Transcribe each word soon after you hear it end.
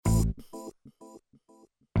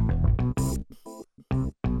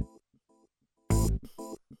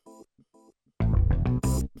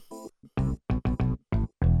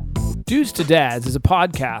Dudes to Dads is a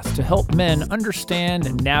podcast to help men understand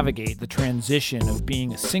and navigate the transition of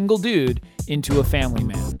being a single dude into a family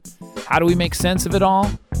man. How do we make sense of it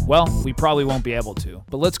all? Well, we probably won't be able to,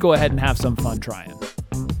 but let's go ahead and have some fun trying.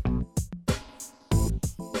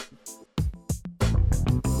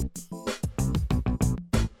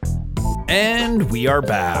 And we are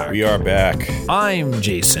back. We are back. I'm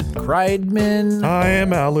Jason Kreidman. I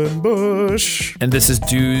am Alan Bush. And this is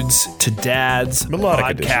Dudes to Dads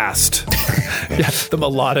Melodic podcast. Yeah, the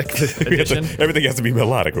melodic edition. Everything has to be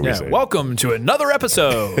melodic when we say. Welcome to another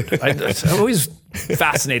episode. I'm always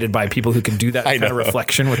fascinated by people who can do that kind of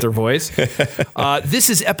reflection with their voice. This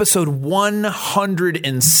is episode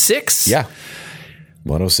 106. Yeah.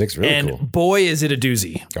 106, really and cool. And boy, is it a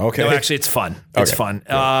doozy. Okay. No, actually, it's fun. It's fun.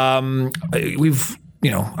 Yeah.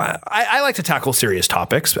 I like to tackle serious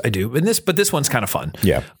topics. I do. But this one's kind of fun.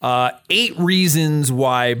 Yeah. 8 reasons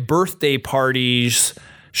why birthday parties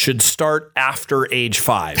should start after age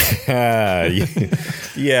 5.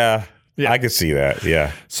 Yeah. I could see that.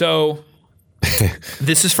 Yeah. So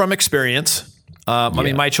this is from experience. I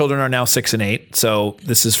mean, my children are now 6 and 8, so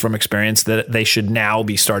this is from experience that they should now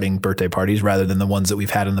be starting birthday parties rather than the ones that we've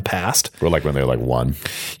had in the past. Or like when they're like 1.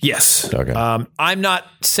 Yes. Okay. I'm not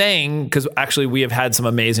saying, because actually we have had some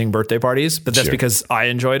amazing birthday parties, but that's because I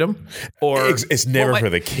enjoyed them. Or it's never for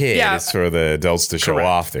the kid. Yeah, it's for the adults to show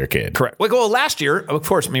off their kid. Correct. Well, last year, of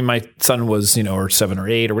course, I mean, my son was, or 7 or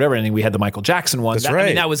 8 or whatever, and we had the Michael Jackson one. That's right. I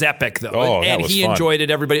mean, that was epic, though. Oh, and that was he fun. enjoyed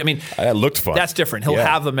it. Everybody. I mean, that looked fun. That's different. He'll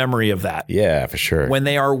have a memory of that. Yeah, for sure. When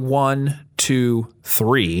they are 1, 2,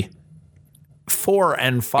 3, 4,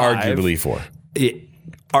 and 5. Arguably 4.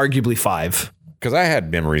 Arguably 5. Because I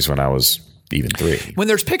had memories when I was even 3. When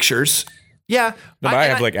there's pictures, yeah. No, but I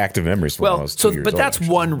have like active memories when I was 2 years old. But that's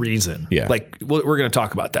actually. one reason. Yeah. Like we're going to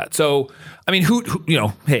talk about that. So, I mean, who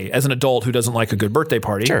hey, as an adult who doesn't like a good birthday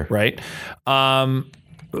party, sure. Right?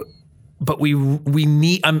 But we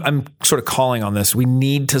need. I'm sort of calling on this. We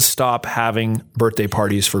need to stop having birthday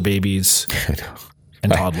parties for babies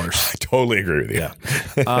and toddlers. I totally agree with you.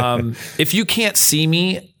 Yeah. If you can't see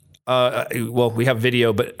me, well, we have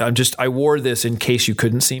video, but I wore this in case you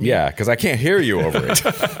couldn't see me. Yeah, because I can't hear you over it.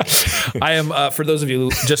 I am, for those of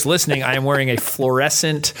you just listening, I am wearing a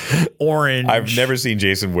fluorescent orange. I've never seen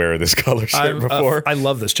Jason wear this color shirt before. I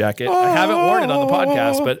love this jacket. I haven't worn it on the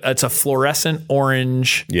podcast, but it's a fluorescent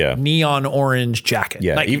orange, neon orange jacket.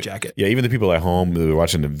 Yeah, Nike jacket. Yeah, even the people at home who are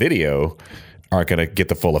watching the video aren't going to get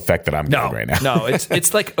the full effect that I'm getting right now. No,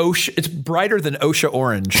 it's like OSHA. It's brighter than OSHA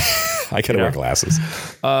orange. I gotta wear glasses.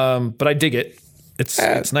 But I dig it.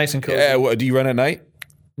 It's nice and cozy. Yeah, do you run at night?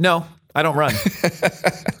 No, I don't run.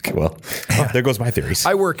 Okay, well, there goes my theories.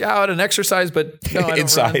 I work out and exercise, but no, I don't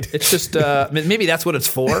inside. Run. It's just maybe that's what it's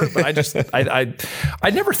for. But I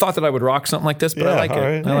never thought that I would rock something like this, but I like it.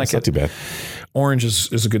 Right. I like it's not too bad. Orange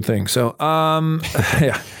is a good thing. So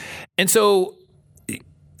yeah, and so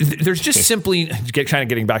there's just simply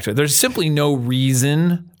getting back to it. There's simply no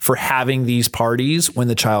reason for having these parties when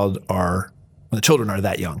the children are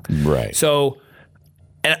that young. Right. So.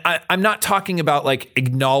 And I'm not talking about like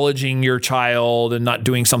acknowledging your child and not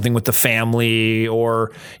doing something with the family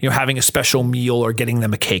or, having a special meal or getting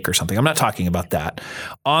them a cake or something. I'm not talking about that.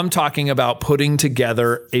 I'm talking about putting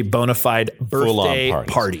together a bona fide birthday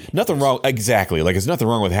party. Nothing wrong. Exactly. Like, there's nothing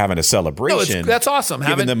wrong with having a celebration. No, that's awesome.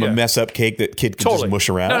 Giving them a mess up cake that kid can just mush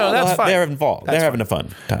around. No, that's fine. They're having fun. They're having a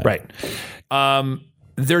fun time. Right.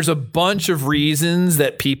 There's a bunch of reasons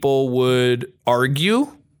that people would argue,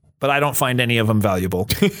 but I don't find any of them valuable.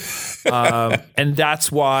 And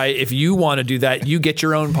that's why if you want to do that, you get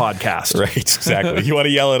your own podcast. Right, exactly. You want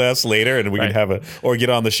to yell at us later and we can have or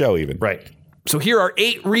get on the show even. Right. So here are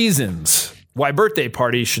 8 reasons why birthday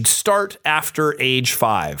parties should start after age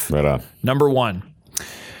 5. Right on. Number 1,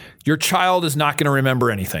 your child is not going to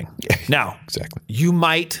remember anything. Now, exactly. You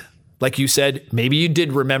might, like you said, maybe you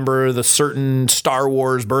did remember the certain Star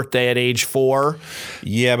Wars birthday at age 4.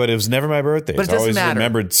 Yeah, but it was never my birthday. But it doesn't I always matter.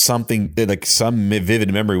 Remembered something, like some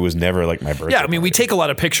vivid memory was never like my birthday. Yeah, I mean, we take a lot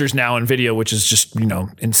of pictures now in video, which is just,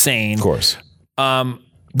 insane. Of course.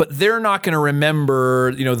 But they're not going to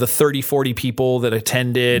remember, the 30, 40 people that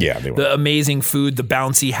attended, the amazing food, the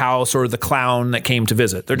bouncy house, or the clown that came to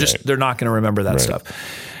visit. They're not going to remember that stuff.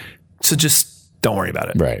 So just don't worry about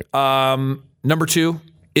it. Right. Number 2,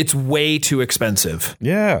 it's way too expensive.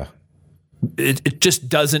 Yeah. It just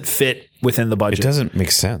doesn't fit within the budget. It doesn't make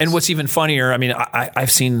sense. And what's even funnier, I mean, I've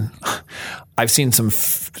seen some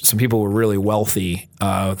people who were really wealthy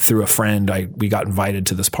through a friend. We got invited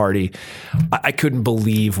to this party. I couldn't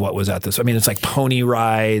believe what was at this. I mean, it's like pony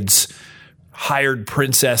rides, hired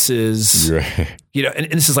princesses, You know,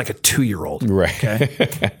 and this is like a 2-year-old. Right.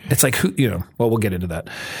 Okay. It's like, well, we'll get into that.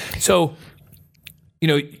 So,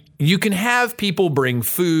 you can have people bring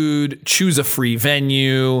food, choose a free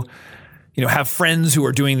venue, have friends who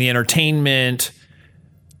are doing the entertainment,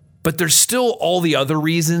 but there's still all the other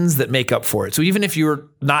reasons that make up for it. So even if you're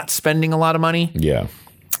not spending a lot of money, Yeah.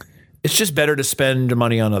 it's just better to spend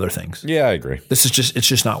money on other things. Yeah, I agree. It's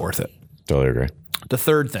just not worth it. Totally agree. The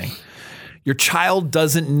third thing, your child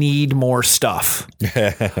doesn't need more stuff.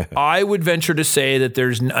 I would venture to say that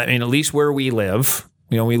at least where we live,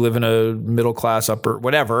 we live in a middle class, upper,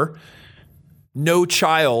 whatever, no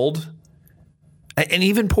child, and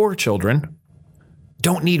even poor children,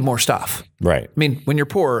 don't need more stuff. Right. I mean, when you're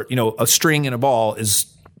poor, a string and a ball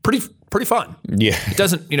is pretty fun. Yeah. It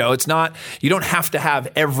doesn't, it's not, you don't have to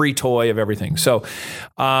have every toy of everything. So,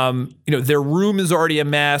 their room is already a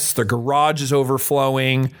mess. Their garage is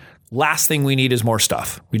overflowing. Last thing we need is more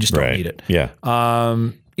stuff. We just don't need it. Yeah.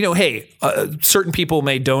 Certain people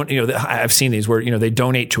may I've seen these where, they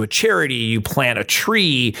donate to a charity, you plant a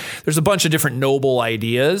tree. There's a bunch of different noble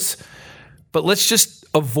ideas, but let's just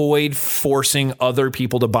avoid forcing other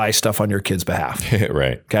people to buy stuff on your kid's behalf.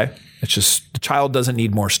 Right. Okay. It's just the child doesn't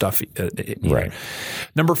need more stuff. Right.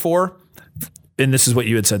 Number 4, and this is what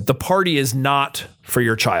you had said, the party is not for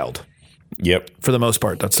your child. Yep. For the most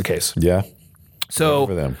part, that's the case. Yeah. So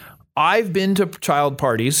For them. I've been to child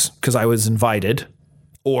parties because I was invited,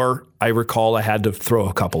 or I recall I had to throw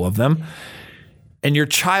a couple of them, and your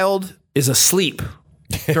child is asleep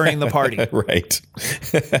during the party. Right.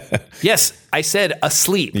 Yes, I said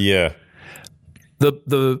asleep. Yeah.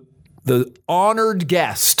 The honored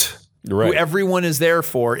guest Right. who everyone is there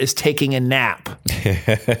for is taking a nap.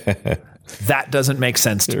 That doesn't make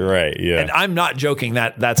sense to me. Right. Yeah. And I'm not joking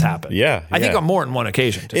that that's happened. Yeah, I think yeah. on more than one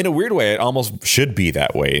occasion. Too. In a weird way, it almost should be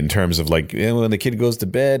that way in terms of like when the kid goes to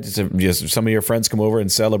bed, just some of your friends come over and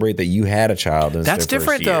celebrate that you had a child. And That's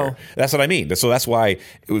different, though. That's what I mean. So that's why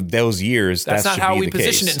those years. That's not how we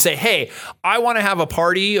position it and say, hey, I want to have a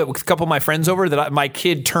party with a couple of my friends over that my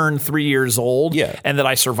kid turned 3 years old and that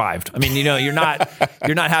I survived. I mean, you're not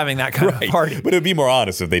having that kind of party. But it would be more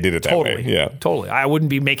honest if they did it that way. Yeah. Totally. I wouldn't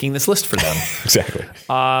be making this list for them. Exactly.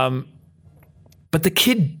 But the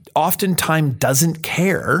kid oftentimes doesn't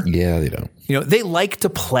care. Yeah, they don't. They like to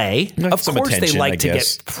play. Of some course, they attention, like I to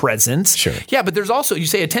guess. get presents. Sure. Yeah, but there's also, you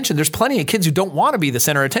say attention, there's plenty of kids who don't want to be the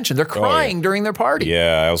center of attention. They're crying during their party.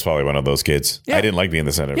 Yeah, I was probably one of those kids. Yeah. I didn't like being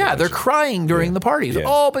the center. Yeah, of they're attention. crying during the parties. Yeah.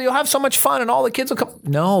 Oh, but you'll have so much fun and all the kids will come.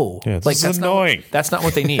 No. Yeah, this is annoying. That's not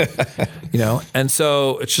what they need. And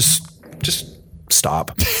so it's just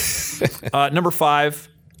stop. Number 5,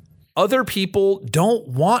 other people don't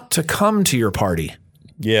want to come to your party.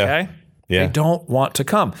 Yeah. Okay? Yeah. They don't want to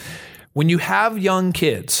come. When you have young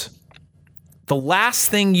kids, the last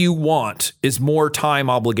thing you want is more time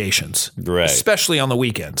obligations, Right. especially on the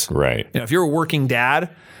weekends. Right. If you're a working dad,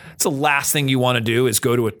 it's the last thing you want to do is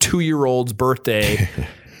go to a 2-year-old's birthday.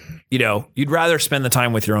 You'd rather spend the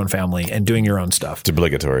time with your own family and doing your own stuff. It's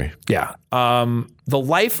obligatory. Yeah. The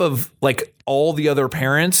life of like all the other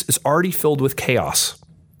parents is already filled with chaos.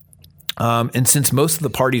 And since most of the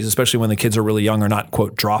parties, especially when the kids are really young, are not,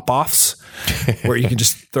 quote, drop-offs where you can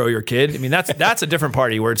just throw your kid. I mean, that's a different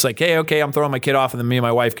party where it's like, hey, okay, I'm throwing my kid off and then me and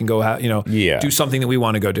my wife can go, do something that we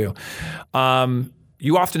want to go do.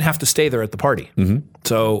 You often have to stay there at the party. Mm-hmm.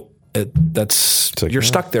 So you're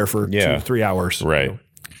stuck there for 2-3 hours. Right.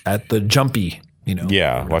 At the jumpy,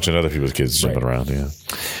 Yeah, watching other people's kids jumping around. Yeah.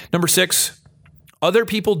 Number 6, other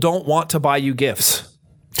people don't want to buy you gifts.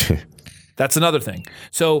 That's another thing.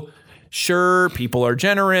 So sure, people are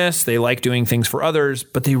generous. They like doing things for others,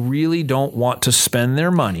 but they really don't want to spend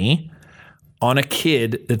their money on a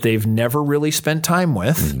kid that they've never really spent time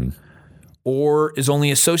with or is only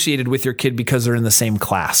associated with your kid because they're in the same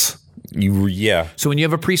class. So when you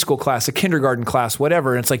have a preschool class, a kindergarten class,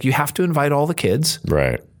 whatever, and it's like you have to invite all the kids.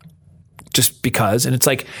 Right. Just because. And it's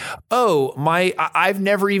like, I've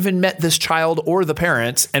never even met this child or the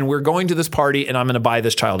parents, and we're going to this party and I'm going to buy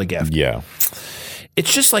this child a gift. Yeah.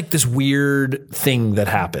 It's just like this weird thing that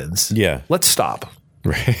happens. Yeah. Let's stop.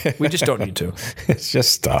 Right. We just don't need to.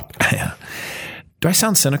 Just stop. Yeah. Do I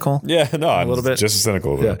sound cynical? Yeah, no, a little bit. Just as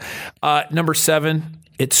cynical. Yeah. Number 7,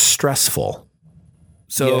 it's stressful.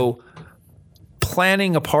 So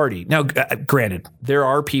planning a party. Now, granted, there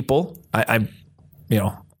are people, I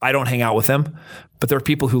don't hang out with them, but there are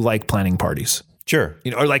people who like planning parties. Sure.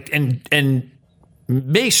 Or like, and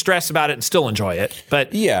may stress about it and still enjoy it.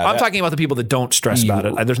 But I'm talking about the people that don't stress about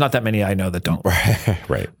it. There's not that many I know that don't.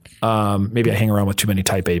 Right. Maybe I hang around with too many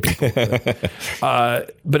type A people.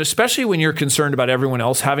 But especially when you're concerned about everyone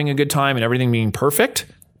else having a good time and everything being perfect,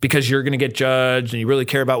 because you're going to get judged and you really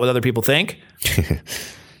care about what other people think,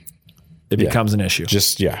 it becomes an issue.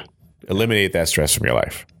 Just, eliminate that stress from your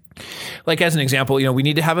life. Like as an example, we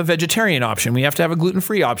need to have a vegetarian option. We have to have a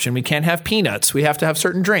gluten-free option. We can't have peanuts. We have to have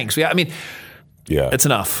certain drinks. It's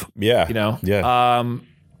enough. Yeah.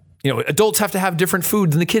 Adults have to have different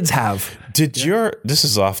food than the kids have. This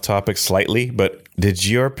is off topic slightly, but did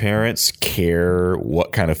your parents care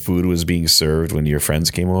what kind of food was being served when your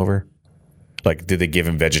friends came over? Like, did they give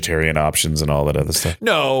them vegetarian options and all that other stuff?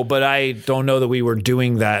 No, but I don't know that we were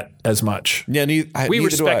doing that as much. Yeah, we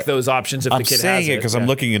respect those options if the kid has it. I'm saying it because I'm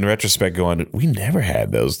looking in retrospect going, we never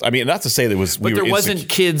had those. I mean, not to say there was... But there wasn't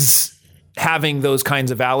kids having those kinds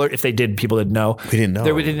of allergies. If they did, people didn't know. We didn't know.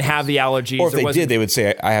 They didn't have the allergies. Or if they did, they would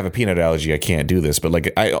say, I have a peanut allergy. I can't do this. But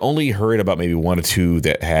like, I only heard about maybe one or two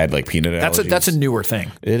that had like peanut allergies. That's a newer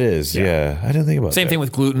thing. It is. Yeah. I didn't think about that. Same thing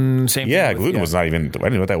with gluten. Gluten was not even, I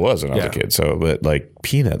didn't know what that was when I was a kid. So, but like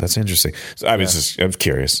peanut, that's interesting. So I'm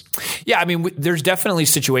curious. Yeah. I mean, there's definitely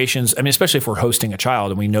situations, especially if we're hosting a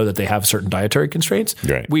child and we know that they have certain dietary constraints,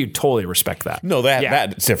 right. We totally respect that. No,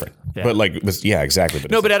 that's different. Yeah. But like, exactly.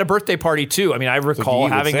 But at a birthday party too. I mean, I recall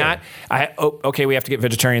having that. We have to get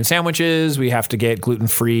vegetarian sandwiches. We have to get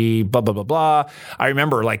gluten-free, blah, blah, blah, blah. I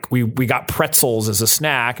remember like we got pretzels as a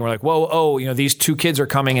snack and we're like, whoa, these two kids are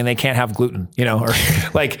coming and they can't have gluten, or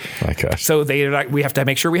like, my gosh. So we have to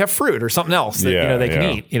make sure we have fruit or something else that, they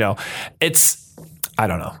can eat, it's, I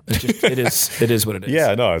don't know. It is what it is.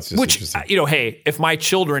 Yeah, no, it's just which, hey, if my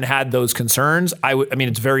children had those concerns,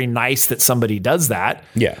 it's very nice that somebody does that.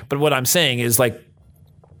 Yeah. But what I'm saying is like,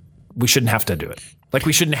 we shouldn't have to do it. Like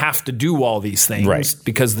we shouldn't have to do all these things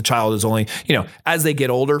because the child is only, as they get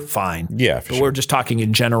older, fine. Yeah, but we're just talking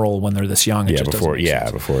in general when they're this young. Before.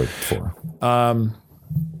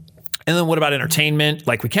 And then what about entertainment?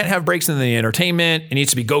 Like we can't have breaks in the entertainment. It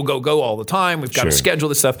needs to be go, go, go all the time. We've got to schedule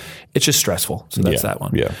this stuff. It's just stressful. So that's that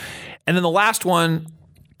one. Yeah. And then the last one,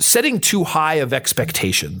 setting too high of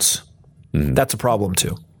expectations. Mm-hmm. That's a problem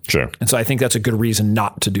too. Sure. And so I think that's a good reason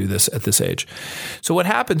not to do this at this age. So what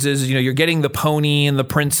happens is, you're getting the pony and the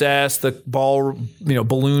princess, the ball,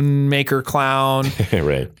 balloon maker clown.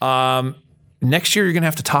 Right. Next year, you're going to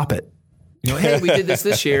have to top it. Hey, we did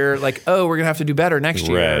this year. Like, we're going to have to do better next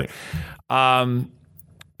year. Right.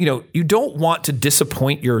 You don't want to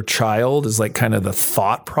disappoint your child is like kind of the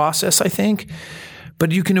thought process, I think.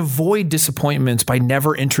 But you can avoid disappointments by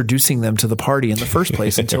never introducing them to the party in the first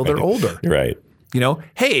place until they're older. Right.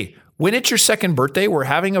 Hey, when it's your second birthday, we're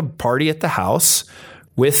having a party at the house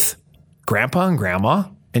with grandpa and grandma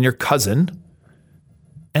and your cousin.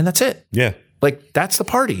 And that's it. Yeah. Like that's the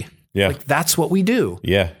party. Yeah. Like that's what we do.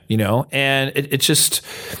 Yeah. And it's just,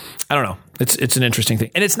 I don't know. It's an interesting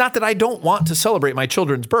thing. And it's not that I don't want to celebrate my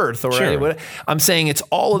children's birth or I'm saying it's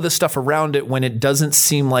all of the stuff around it when it doesn't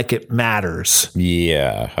seem like it matters.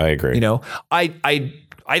 Yeah, I agree.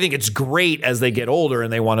 I think it's great as they get older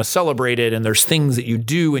and they want to celebrate it and there's things that you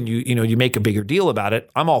do and you make a bigger deal about it.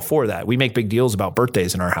 I'm all for that. We make big deals about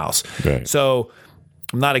birthdays in our house. Right. So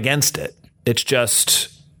I'm not against it. It's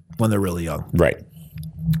just when they're really young. Right.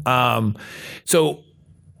 So,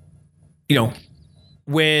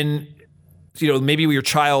 when, maybe your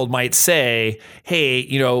child might say, hey,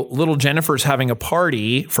 little Jennifer's having a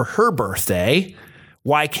party for her birthday.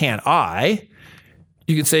 Why can't I?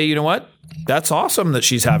 You can say, you know what? That's awesome that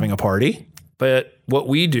she's having a party. But what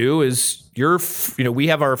we do is we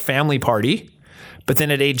have our family party, but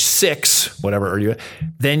then at age 6,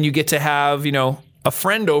 then you get to have, a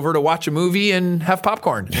friend over to watch a movie and have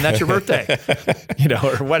popcorn, and that's your birthday,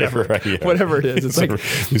 or whatever, whatever it is. It's like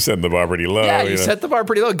you set the bar pretty low. Yeah, you set the bar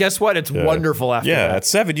pretty low. Guess what? It's wonderful after that. At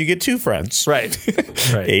 7, you get 2 friends. Right.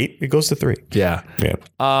 8, it goes to 3. Yeah. Yeah.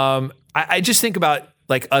 I just think about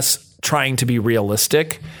like us trying to be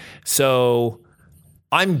realistic. So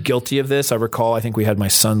I'm guilty of this. I recall, I think we had my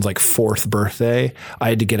son's like 4th birthday. I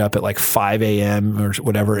had to get up at like 5 a.m. or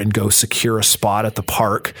whatever and go secure a spot at the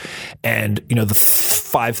park. And, the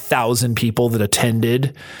 5,000 people that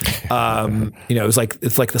attended, it's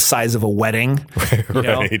like the size of a wedding.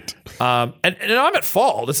 Right. And I'm at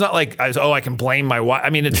fault. It's not like I can blame my wife.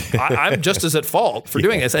 I'm just as at fault for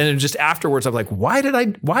doing this. And just afterwards, I'm like, why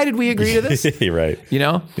did we agree to this? Right.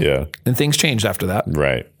 Yeah. And things changed after that.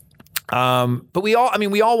 Right. But we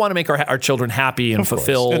all want to make our children happy and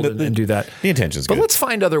fulfilled and do that. The intention's good. But let's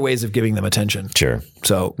find other ways of giving them attention. Sure.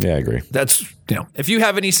 So yeah, I agree. That's, if you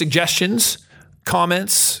have any suggestions,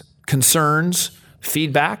 comments, concerns,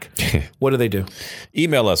 feedback, what do they do?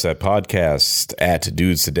 Email us at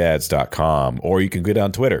podcast@dudestodads.com, or you can get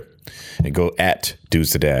on Twitter and go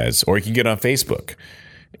 @dudestodads, or you can get on Facebook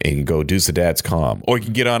and you can go dudestodads.com, or you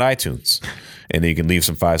can get on iTunes And then you can leave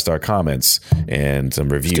some 5-star comments and some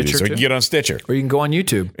reviews. Stitcher, or you too? can get on Stitcher Or you can go on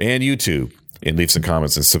YouTube. and YouTube and leave some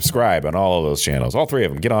comments and subscribe on all of those channels. All 3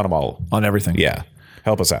 of them. Get on them all. On everything. Yeah.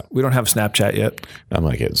 Help us out. We don't have Snapchat yet. I'm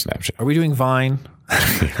not getting Snapchat. Are we doing Vine?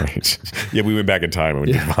 Right. Yeah, we went back in time and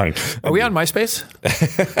we did Vine. Are we on MySpace?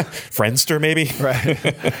 Friendster, maybe? Right.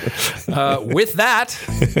 With that,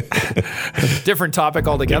 different topic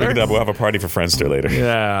altogether. We'll have a party for Friendster later.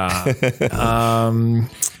 Yeah.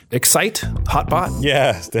 Excite, Hotbot.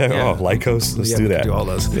 Yeah. Oh, Lycos. Let's do we that. can do all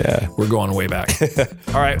those. Yeah. We're going way back.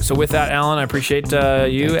 All right. So with that, Alan, I appreciate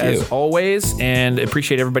you as always, and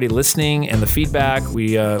appreciate everybody listening and the feedback.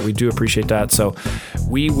 We do appreciate that. So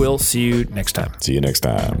we will see you next time. See you next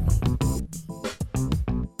time.